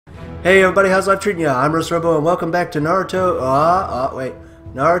Hey everybody, how's life treating ya? I'm Robo and welcome back to Naruto.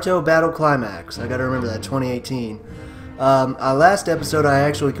 Naruto Battle Climax. I gotta remember that, 2018. Last episode I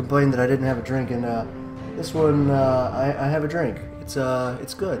actually complained that I didn't have a drink, and this one I have a drink.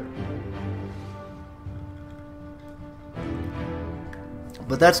 It's good.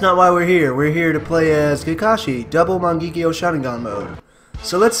 But that's not why we're here. We're here to play as Kakashi, double m.u.g.e.n Sharingan mode.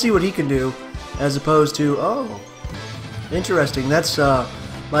 So let's see what he can do, as opposed to interesting. That's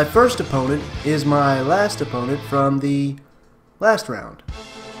my first opponent is my last opponent from the last round.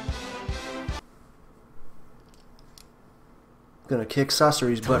 Gonna kick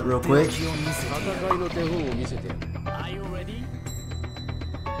Sasori's butt real quick.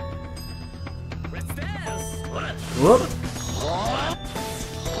 Whoop.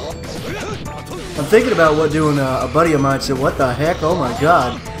 I'm thinking about what doing. A buddy of mine said, "What the heck? Oh my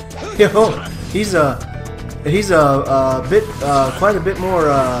God!" Yo, he's quite a bit more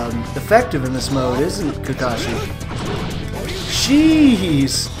effective in this mode, isn't Kakashi?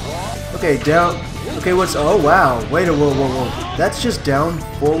 Jeez. Okay, down. Okay, what's? Oh wow! Wait a whoa! That's just down,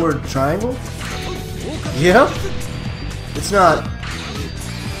 forward, triangle. Yep. It's not.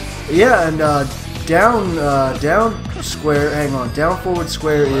 Yeah, and down square. Hang on. Down forward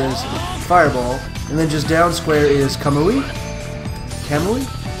square is fireball, and then just down square is kamui. Kamui.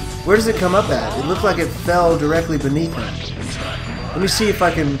 Where does it come up at? It looked like it fell directly beneath him. Let me see if I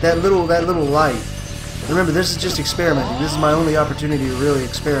can. That little light. Remember, this is just experimenting. This is my only opportunity to really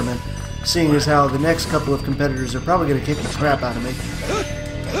experiment, seeing as how the next couple of competitors are probably going to kick the crap out of me.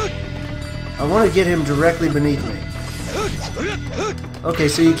 I want to get him directly beneath me. Okay,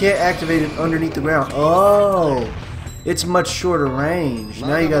 so you can't activate it underneath the ground. Oh, it's much shorter range.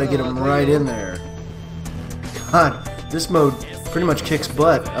 Now you got to get him right in there. God, this mode pretty much kicks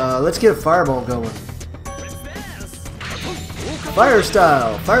butt. Let's get a fireball going. Fire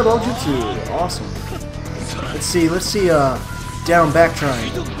style, fireball jutsu, awesome. Let's see. Down back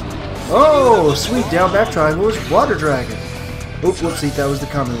triangle. Oh, sweet, down back triangle is water dragon. Oop, whoopsie, that was the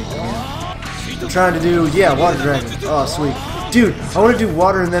comedy. I'm trying to do, yeah, water dragon. Oh, sweet, dude. I want to do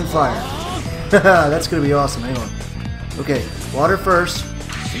water and then fire. That's gonna be awesome. Hang on. Okay, water first,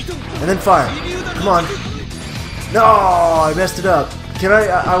 and then fire. Come on. No, I messed it up. Can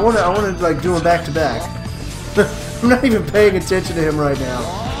I want to like do them back to back. I'm not even paying attention to him right now.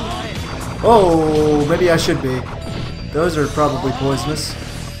 Oh, maybe I should be. Those are probably poisonous.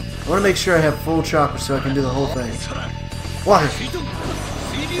 I want to make sure I have full chakra so I can do the whole thing. Water.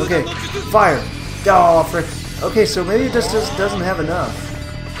 Okay, fire. Oh, frick. Okay, so maybe it just doesn't have enough.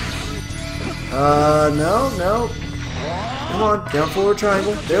 No. Come on, down forward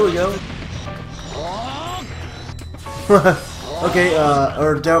triangle. There we go. Okay,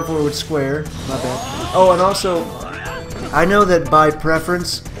 or down forward square. My bad. Oh, and also, I know that by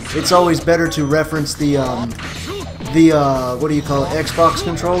preference, it's always better to reference the what do you call it, Xbox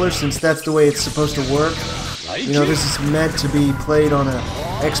controller, since that's the way it's supposed to work. You know, this is meant to be played on a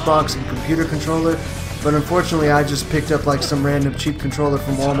Xbox and computer controller, but unfortunately, I just picked up like some random cheap controller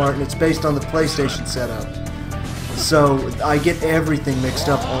from Walmart, and it's based on the PlayStation setup. So I get everything mixed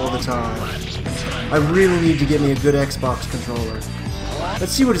up all the time. I really need to get me a good Xbox controller.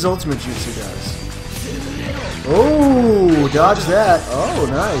 Let's see what his ultimate jutsu does. Oh, dodge that. Oh,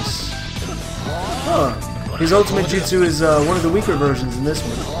 nice. Huh. His ultimate jutsu is one of the weaker versions in this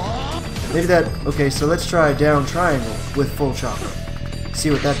one. Maybe that... Okay, so let's try down triangle with full chakra.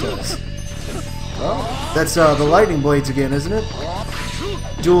 See what that does. Oh, that's the lightning blades again, isn't it?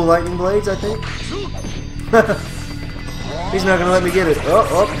 Dual lightning blades, I think? He's not going to let me get it.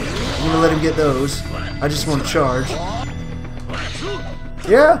 Oh. I'm gonna let him get those. I just want to charge.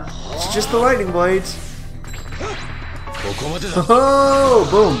 Yeah, it's just the lightning blades. Oh,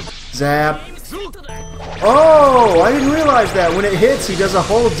 boom. Zap. Oh, I didn't realize that. When it hits, he does a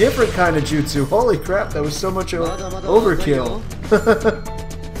whole different kind of jutsu. Holy crap, that was so much overkill.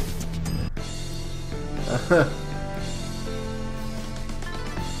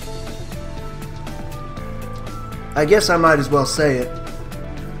 I guess I might as well say it.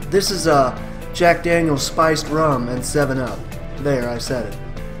 This is Jack Daniel's spiced rum and 7-Up. There, I said it.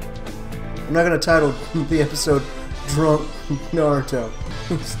 I'm not gonna title the episode "Drunk Naruto."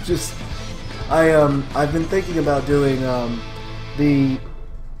 It's just I've been thinking about doing the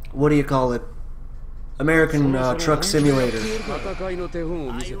what do you call it? American Truck Simulator.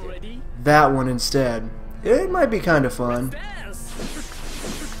 That one instead. It might be kind of fun.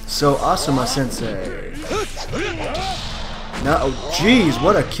 So Asuma Sensei. No, oh, jeez,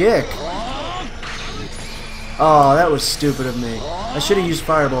 what a kick! Oh, that was stupid of me. I should have used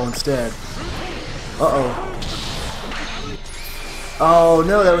Fireball instead. Uh-oh. Oh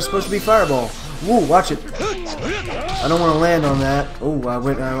no, that was supposed to be fireball. Woo, watch it. I don't want to land on that. Oh, I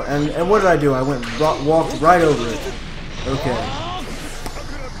went, and what did I do? I walked right over it. Okay.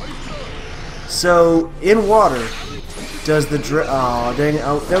 So, in water, does the oh, dang it.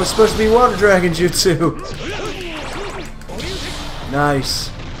 Oh, that was supposed to be water dragon jutsu. Nice.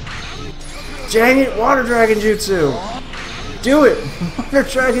 Dang it, water dragon jutsu. Do it. Water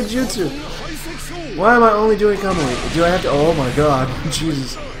dragon jutsu. Why am I only doing Kamui? Do I have to? Oh my god.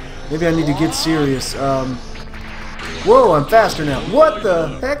 Jesus. Maybe I need to get serious. Whoa, I'm faster now. What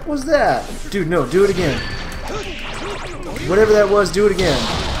the heck was that? Dude, no, do it again. Whatever that was, do it again.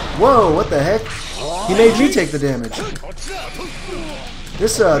 Whoa, what the heck? He made me take the damage.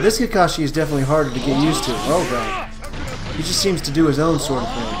 This Kakashi is definitely harder to get used to. Oh god. He just seems to do his own sort of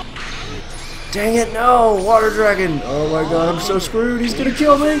thing. Dang it, no! Water dragon! Oh my god, I'm so screwed. He's gonna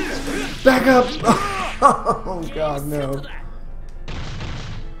kill me! Back up! Oh god, no.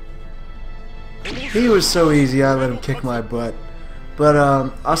 He was so easy, I let him kick my butt. But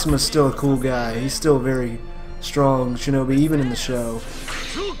Asuma's still a cool guy. He's still very strong shinobi, even in the show.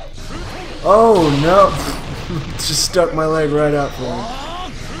 Oh no! Just stuck my leg right out for him.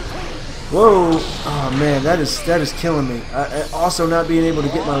 Whoa! Oh man, that is killing me. Also, not being able to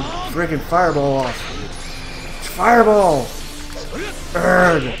get my freaking fireball off. Fireball!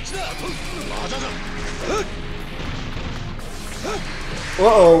 Urgh!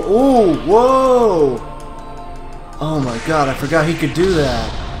 Uh-oh! Ooh! Whoa! Oh my god! I forgot he could do that.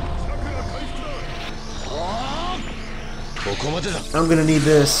 I'm gonna need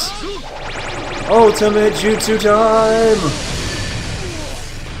this. Ultimate Jutsu time!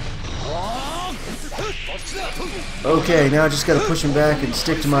 Okay, now I just gotta push him back and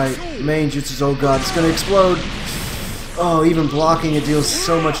stick to my main jutsus. Oh god, it's gonna explode! Oh, even blocking it deals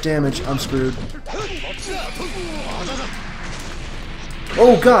so much damage. I'm screwed.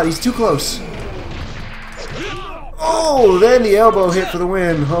 Oh god, he's too close! Oh, then the elbow hit for the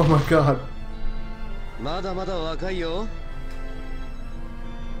win. Oh my god.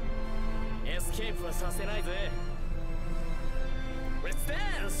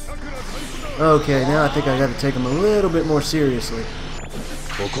 Okay, now I think I gotta take him a little bit more seriously.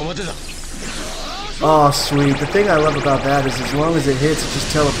 Oh, sweet. The thing I love about that is as long as it hits, it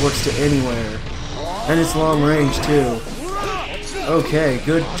just teleports to anywhere. And it's long range, too. Okay,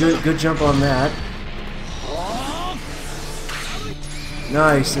 good jump on that.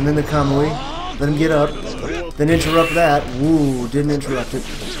 Nice, and then the Kamui. Let him get up. Then interrupt that. Ooh, didn't interrupt it.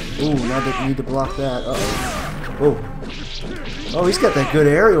 Ooh, now they need to block that. Uh-oh. Oh. Oh, he's got that good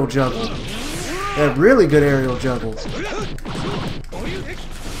aerial juggle. That really good aerial juggle.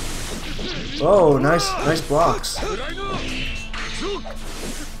 Oh, nice blocks.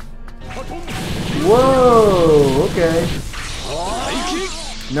 Whoa, okay.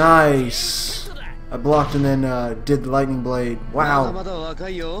 Nice. I blocked and then did the lightning blade. Wow.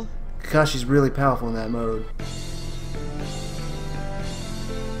 Kakashi's really powerful in that mode.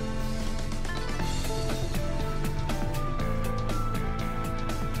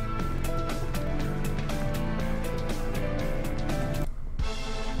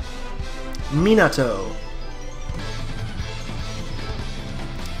 Minato.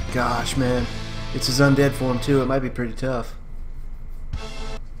 Gosh, man. It's his undead form, too. It might be pretty tough.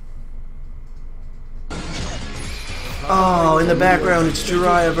 Oh, in the background, it's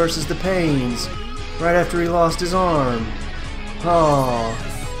Jiraiya versus the Pains. Right after he lost his arm. Oh.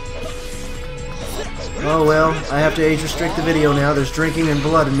 Oh, well. I have to age restrict the video now. There's drinking and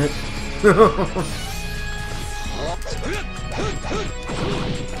blood in it.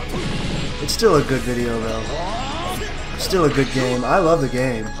 It's still a good video, though. Still a good game. I love the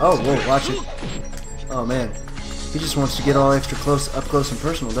game. Oh, whoa, watch it. Oh, man. He just wants to get all extra up close and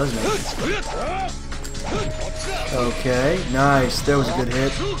personal, doesn't he? Okay, nice. That was a good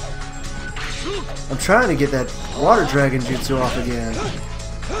hit. I'm trying to get that water dragon jutsu off again.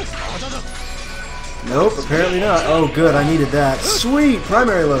 Nope, apparently not. Oh, good. I needed that. Sweet!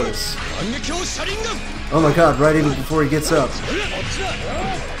 Primary Lotus. Oh, my God. Right even before he gets up.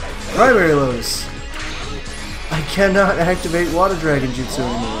 Primary Lotus. I cannot activate Water Dragon Jutsu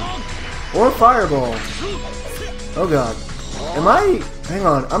anymore. Or Fireball. Oh god. Am I... Hang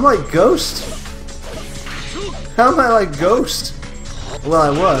on. I'm like Ghost? How am I like Ghost? Well, I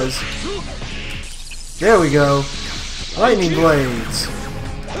was. There we go. Lightning Blades.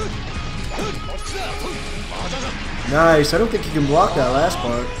 Nice. I don't think you can block that last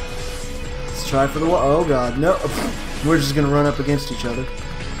part. Let's try for the... Oh god. No. We're just going to run up against each other.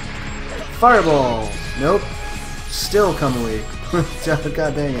 Fireball! Nope. Still Kamui.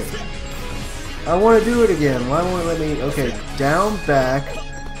 God dang it. I want to do it again. Why won't it let me? Okay, down, back.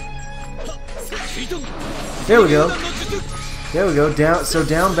 There we go. There we go. Down. So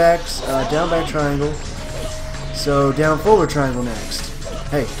down back triangle. So down forward triangle next.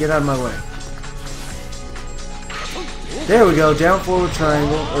 Hey, get out of my way. There we go. Down forward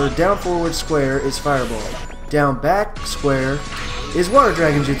triangle or down forward square is fireball. Down back square is water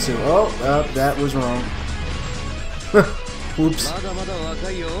dragon jutsu. Oh, that was wrong. Oops.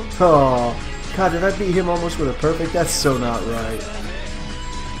 Oh, God, did I beat him almost with a perfect? That's so not right.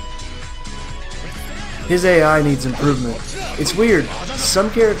 His AI needs improvement. It's weird. Some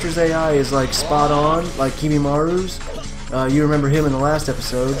characters' AI is like spot on, like Kimimaru's. You remember him in the last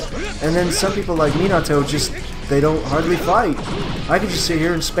episode. And then some people like Minato just, they don't hardly fight. I could just sit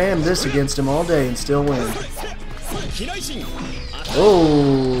here and spam this against him all day and still win.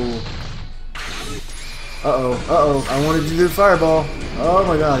 Oh. Uh-oh, uh-oh. I wanted to do the fireball. Oh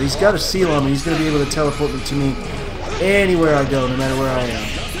my God, he's got a seal on me. He's going to be able to teleport me to me anywhere I go, no matter where I am.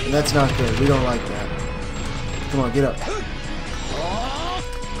 And that's not good. We don't like that. Come on, get up.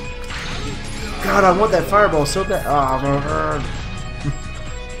 God, I want that fireball so bad. Oh,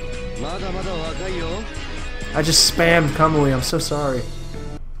 I just spammed Kamui. I'm so sorry.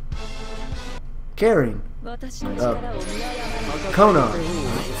 Carrying. Kona.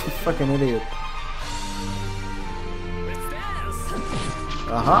 Fucking idiot.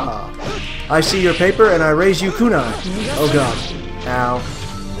 Aha. I see your paper and I raise you kunai. Oh God. Ow.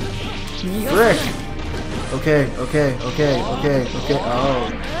 Frick. Okay. Oh.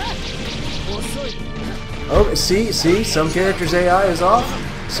 Oh, see, some characters' AI is off.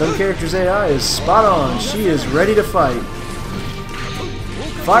 Some characters' AI is spot on. She is ready to fight.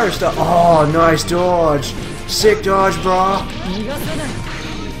 Fire stuff. Oh, nice dodge. Sick dodge, brah.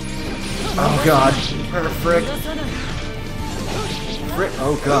 Oh God. Frick. Frick.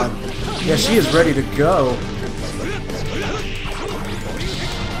 Oh God. Yeah, she is ready to go.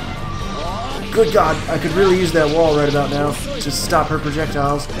 Good God, I could really use that wall right about now to stop her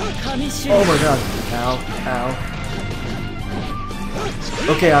projectiles. Oh my God. Ow, ow.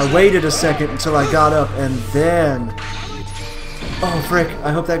 Okay, I waited a second until I got up and then... Oh, frick.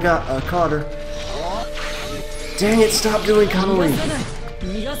 I hope that caught her. Dang it, stop doing Kamui.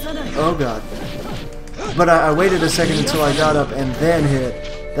 Oh God. But I waited a second until I got up and then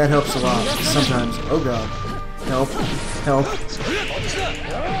hit. That helps a lot, sometimes. Oh God. Help. Help.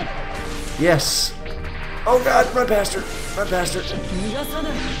 Yes. Oh God, run past her. Run past her.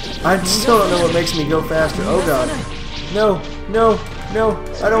 I still don't know what makes me go faster. Oh God. No, no, no.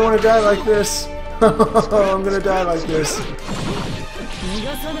 I don't want to die like this. I'm gonna die like this.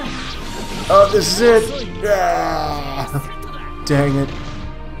 Oh, this is it. Ah. Dang it.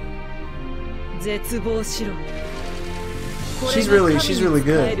 She's really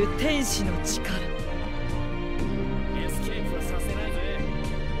good.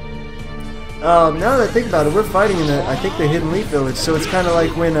 Now that I think about it, we're fighting in I think the Hidden Leaf Village, so it's kind of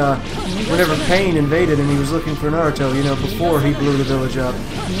like when, whenever Pain invaded and he was looking for Naruto, you know, before he blew the village up.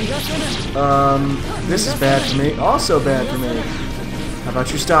 This is bad for me. Also bad for me. How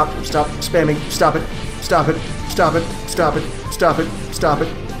about you stop spamming, stop it, stop it, stop it, stop it, stop it, stop it.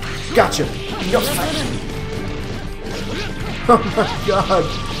 Gotcha. Yo. Oh my God.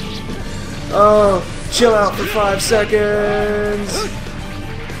 Oh, chill out for 5 seconds.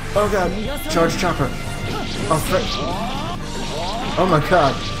 Oh God, charge chopper. Oh frick. Oh my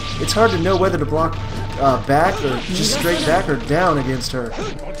God. It's hard to know whether to block back or just straight back or down against her.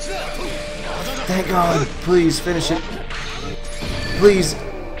 Thank God. Please finish it. Please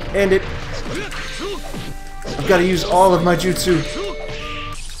end it. I've got to use all of my jutsu.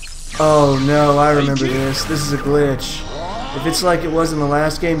 Oh no, I remember this. This is a glitch. If it's like it was in the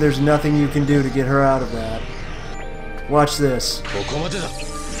last game, there's nothing you can do to get her out of that. Watch this.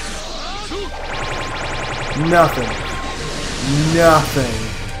 Nothing. Nothing.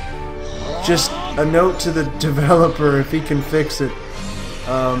 Just a note to the developer if he can fix it.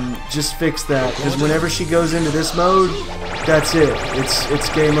 Just fix that, because whenever she goes into this mode, that's it. It's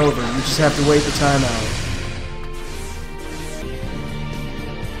game over. You just have to wait the timeout.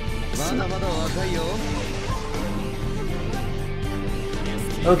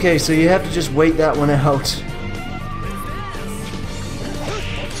 Okay, so you have to just wait that one out.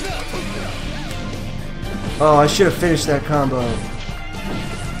 Oh, I should have finished that combo.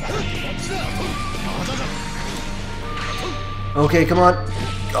 Okay, come on.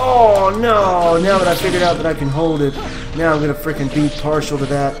 Oh, no! Now that I figured out that I can hold it, now I'm gonna frickin' be partial to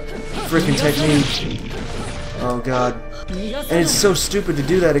that frickin' technique. Oh, God. And it's so stupid to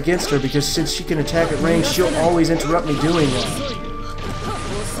do that against her, because since she can attack at range, she'll always interrupt me doing that.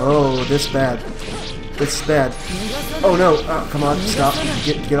 Oh, this bad. This is bad. Oh no! Oh, come on, stop!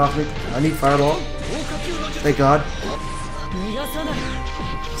 Get off me! I need fireball. Thank God.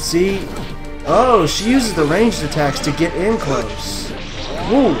 See? Oh, she uses the ranged attacks to get in close.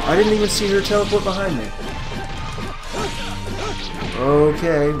 Whoa! I didn't even see her teleport behind me.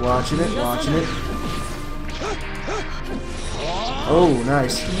 Okay, watching it, watching it. Oh,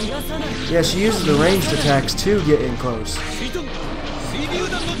 nice. Yeah, she uses the ranged attacks to get in close.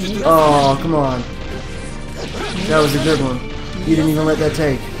 Oh, come on. That was a good one. You didn't even let that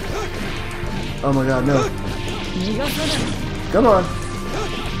take. Oh my God, no. Come on.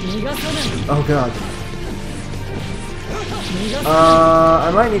 Oh God.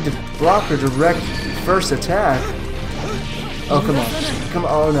 I might need to block her direct first attack. Oh, come on. Come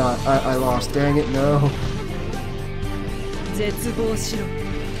on. Oh no, I lost. Dang it, no.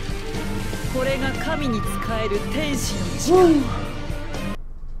 Woo.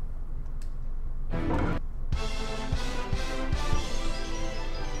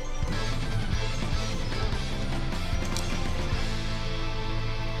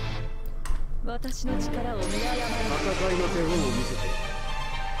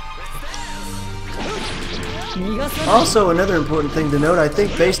 Also, another important thing to note, I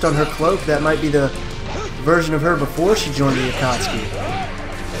think based on her cloak, that might be the version of her before she joined the Akatsuki.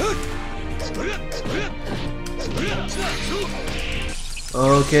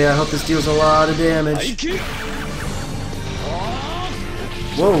 Okay, I hope this deals a lot of damage.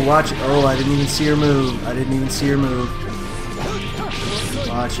 Whoa, watch it. Oh, I didn't even see her move. I didn't even see her move.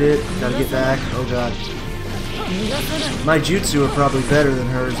 Watch it. Gotta get back. Oh God. My jutsu are probably better than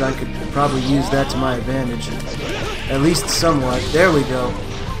hers. I could probably use that to my advantage. At least somewhat. There we go.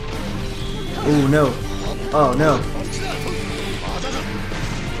 Ooh, no. Oh, no.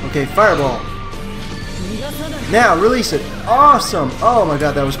 Okay, fireball. Now, release it. Awesome. Oh my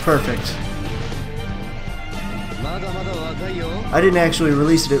God, that was perfect. I didn't actually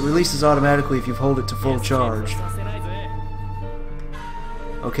release it. It releases automatically if you hold it to full charge.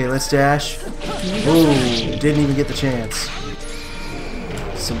 Okay, let's dash. Ooh, didn't even get the chance.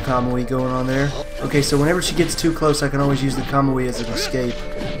 Some Kamui going on there. Okay, so whenever she gets too close, I can always use the Kamui as an escape.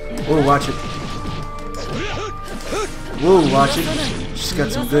 Whoa, watch it. Whoa, watch it. She's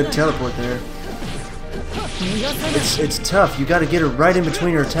got some good teleport there. It's tough. You got to get her right in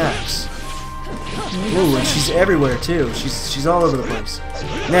between her attacks. Ooh, and she's everywhere too. She's all over the place.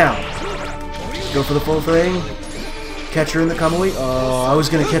 Now, go for the full thing. Catch her in the Kamui. Oh, I was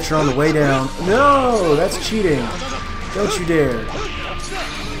gonna catch her on the way down. No, that's cheating. Don't you dare.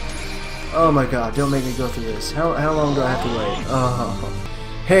 Oh my God, don't make me go through this. How long do I have to wait? Oh.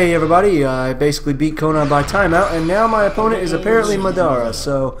 Hey everybody, I basically beat Conan by timeout, and now my opponent is apparently Madara,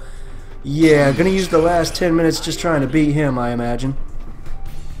 so yeah, gonna use the last 10 minutes just trying to beat him, I imagine.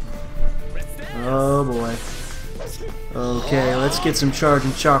 Oh boy. Okay, let's get some charge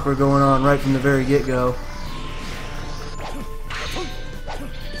and chakra going on right from the very get-go.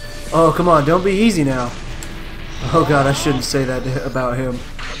 Oh, come on, don't be easy now. Oh God, I shouldn't say that about him.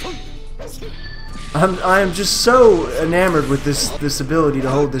 I am just so enamored with this ability to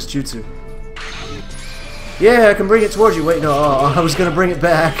hold this jutsu. Yeah, I can bring it towards you. Wait, no, I was gonna bring it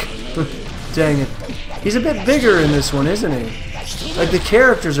back. Dang it. He's a bit bigger in this one, isn't he? Like, the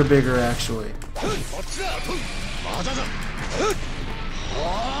characters are bigger, actually.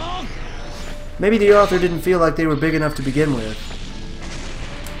 Maybe the author didn't feel like they were big enough to begin with.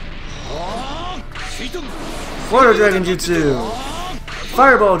 Water Dragon Jutsu!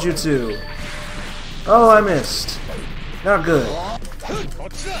 Fireball Jutsu! Oh, I missed. Not good.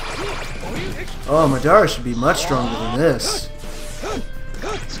 Oh, Madara should be much stronger than this.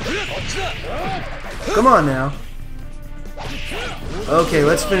 Come on now. Okay,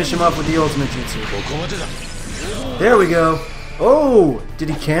 let's finish him off with the ultimate jutsu. There we go. Oh, did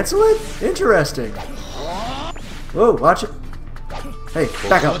he cancel it? Interesting. Whoa, watch it. Hey,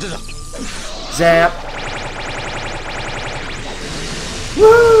 back up. Zap.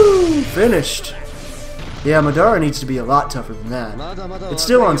 Woo! Finished. Yeah, Madara needs to be a lot tougher than that. It's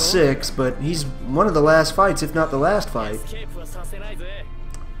still on 6, but he's one of the last fights, if not the last fight.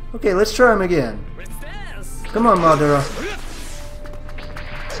 Okay, let's try him again. Come on, Madara.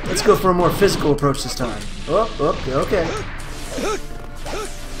 Let's go for a more physical approach this time. Oh, okay.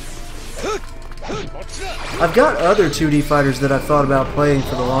 I've got other 2D fighters that I've thought about playing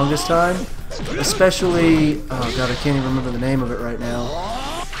for the longest time. Especially... oh god, I can't even remember the name of it right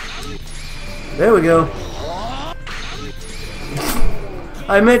now. There we go.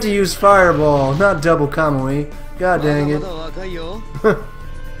 I meant to use Fireball, not Double Kamui. God dang it.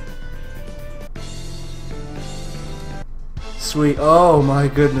 Sweet. Oh my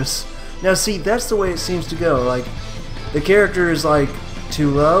goodness. Now see, that's the way it seems to go. Like, the character is like too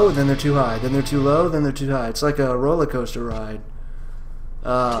low, then they're too high, then they're too low, then they're too high. It's like a roller coaster ride.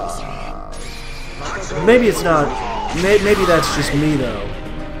 Maybe it's not. Maybe that's just me though.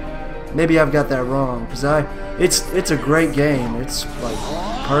 Maybe I've got that wrong, because it's a great game. It's like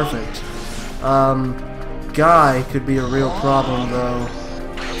perfect. Guy could be a real problem though.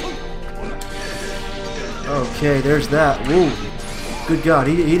 Okay, there's that. Woo. Good God,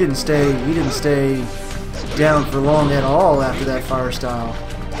 he didn't stay down for long at all after that fire style.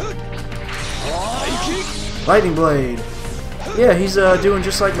 Lightning blade. Yeah, he's doing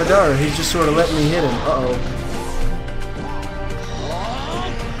just like Madara. He's just sort of letting me hit him. Uh-oh.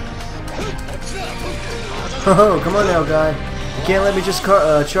 Oh, come on now, guy. You can't let me just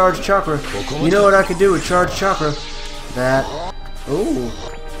charge chakra. You know what I could do with charge chakra? That. Ooh.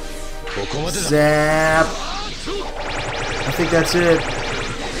 Zap. I think that's it.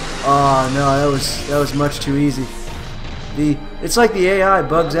 Oh no, that was much too easy. It's like the AI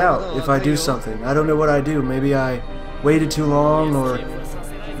bugs out if I do something. I don't know what I do. Maybe I waited too long, or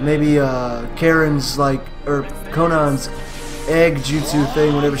maybe Karen's or Conan's egg jutsu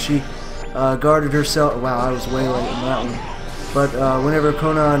thing, whenever she guarded herself. Wow, I was way late on that one. But whenever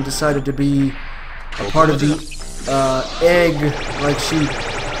Conan decided to be a part of the egg, like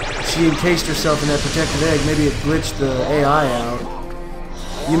she encased herself in that protected egg, maybe it glitched the AI out.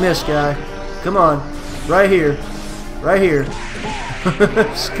 You missed, guy. Come on. Right here. Right here.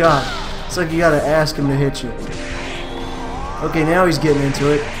 Scott. It's like you gotta ask him to hit you. Okay, now he's getting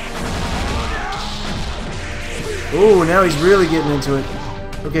into it. Ooh, now he's really getting into it.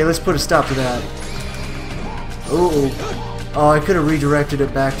 Okay, let's put a stop to that. Ooh. Oh, I could have redirected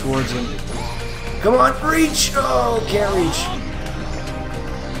it back towards him. Come on, reach! Oh, can't reach.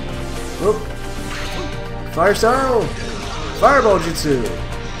 Oop. Fire style! Fireball jutsu!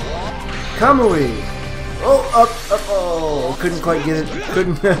 Kamui! Oh, up, oh! Couldn't quite get it.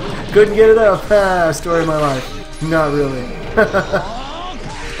 Couldn't get it up. Ah, story of my life. Not really.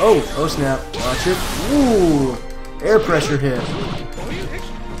 Oh snap! Watch it. Ooh! Air pressure hit.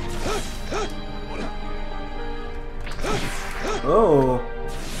 Oh!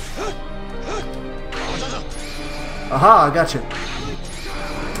 Aha! I gotcha.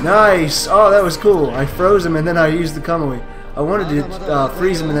 Nice! Oh, that was cool. I froze him and then I used the Kamui. I wanted to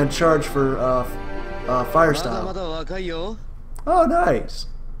freeze him and then charge for fire style. Oh, nice.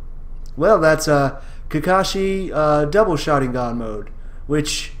 Well, that's Kakashi double Sharingan mode,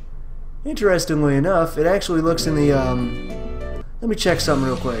 which, interestingly enough, it actually looks in the let me check something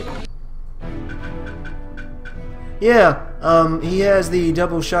real quick. Yeah, he has the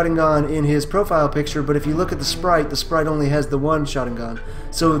double Sharingan in his profile picture, but if you look at the sprite only has the one Sharingan.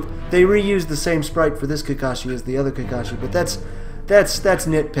 So they reused the same sprite for this Kakashi as the other Kakashi, but that's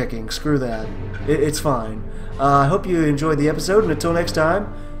nitpicking. Screw that. It's fine. I hope you enjoyed the episode, and until next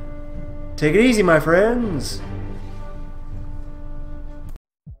time, take it easy, my friends.